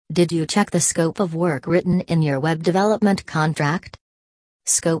Did you check the scope of work written in your web development contract?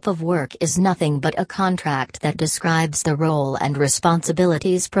 Scope of work is nothing but a contract that describes the role and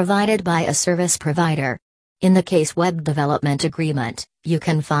responsibilities provided by a service provider. In the case web development agreement, you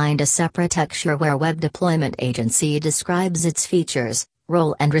can find a separate section where web deployment agency describes its features,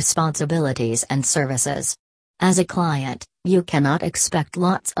 role and responsibilities and services. As a client, you cannot expect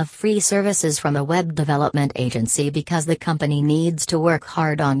lots of free services from a web development agency because the company needs to work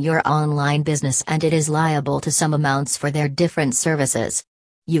hard on your online business and it is liable to some amounts for their different services.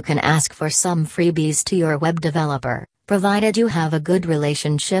 You can ask for some freebies to your web developer, provided you have a good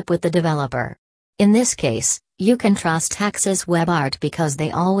relationship with the developer. In this case, you can trust Axis WebArt because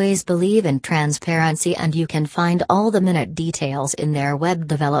they always believe in transparency and you can find all the minute details in their web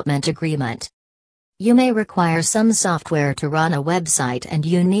development agreement. You may require some software to run a website and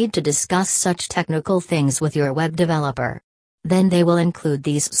you need to discuss such technical things with your web developer. Then they will include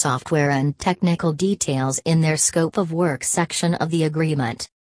these software and technical details in their scope of work section of the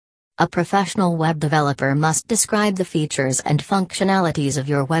agreement. A professional web developer must describe the features and functionalities of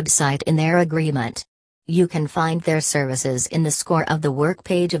your website in their agreement. You can find their services in the score of the work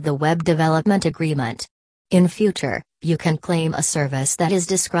page of the web development agreement. In future, you can claim a service that is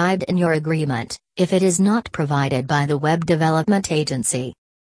described in your agreement, if it is not provided by the web development agency.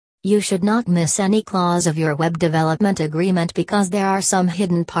 You should not miss any clause of your web development agreement because there are some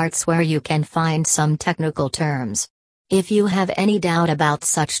hidden parts where you can find some technical terms. If you have any doubt about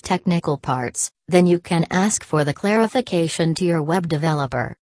such technical parts, then you can ask for the clarification to your web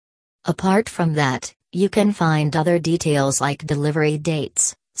developer. Apart from that, you can find other details like delivery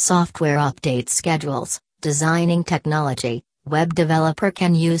dates, software update schedules, designing technology. Web developer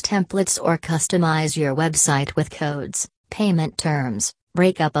can use templates or customize your website with codes, payment terms,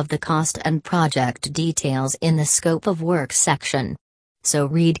 breakup of the cost and project details in the scope of work section. So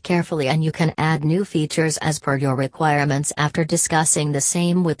read carefully and you can add new features as per your requirements after discussing the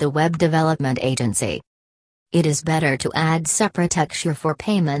same with the web development agency. It is better to add separate section for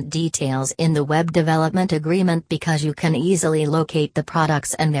payment details in the web development agreement because you can easily locate the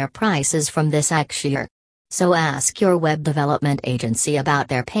products and their prices from this section. So ask your web development agency about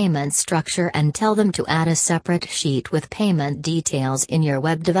their payment structure and tell them to add a separate sheet with payment details in your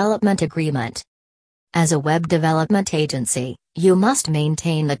web development agreement. As a web development agency, you must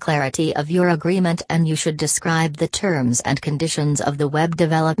maintain the clarity of your agreement and you should describe the terms and conditions of the web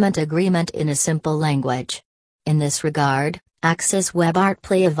development agreement in a simple language. In this regard, Axis WebArt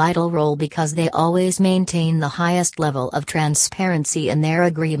play a vital role because they always maintain the highest level of transparency in their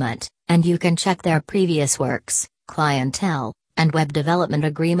agreement, and you can check their previous works, clientele, and web development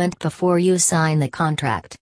agreement before you sign the contract.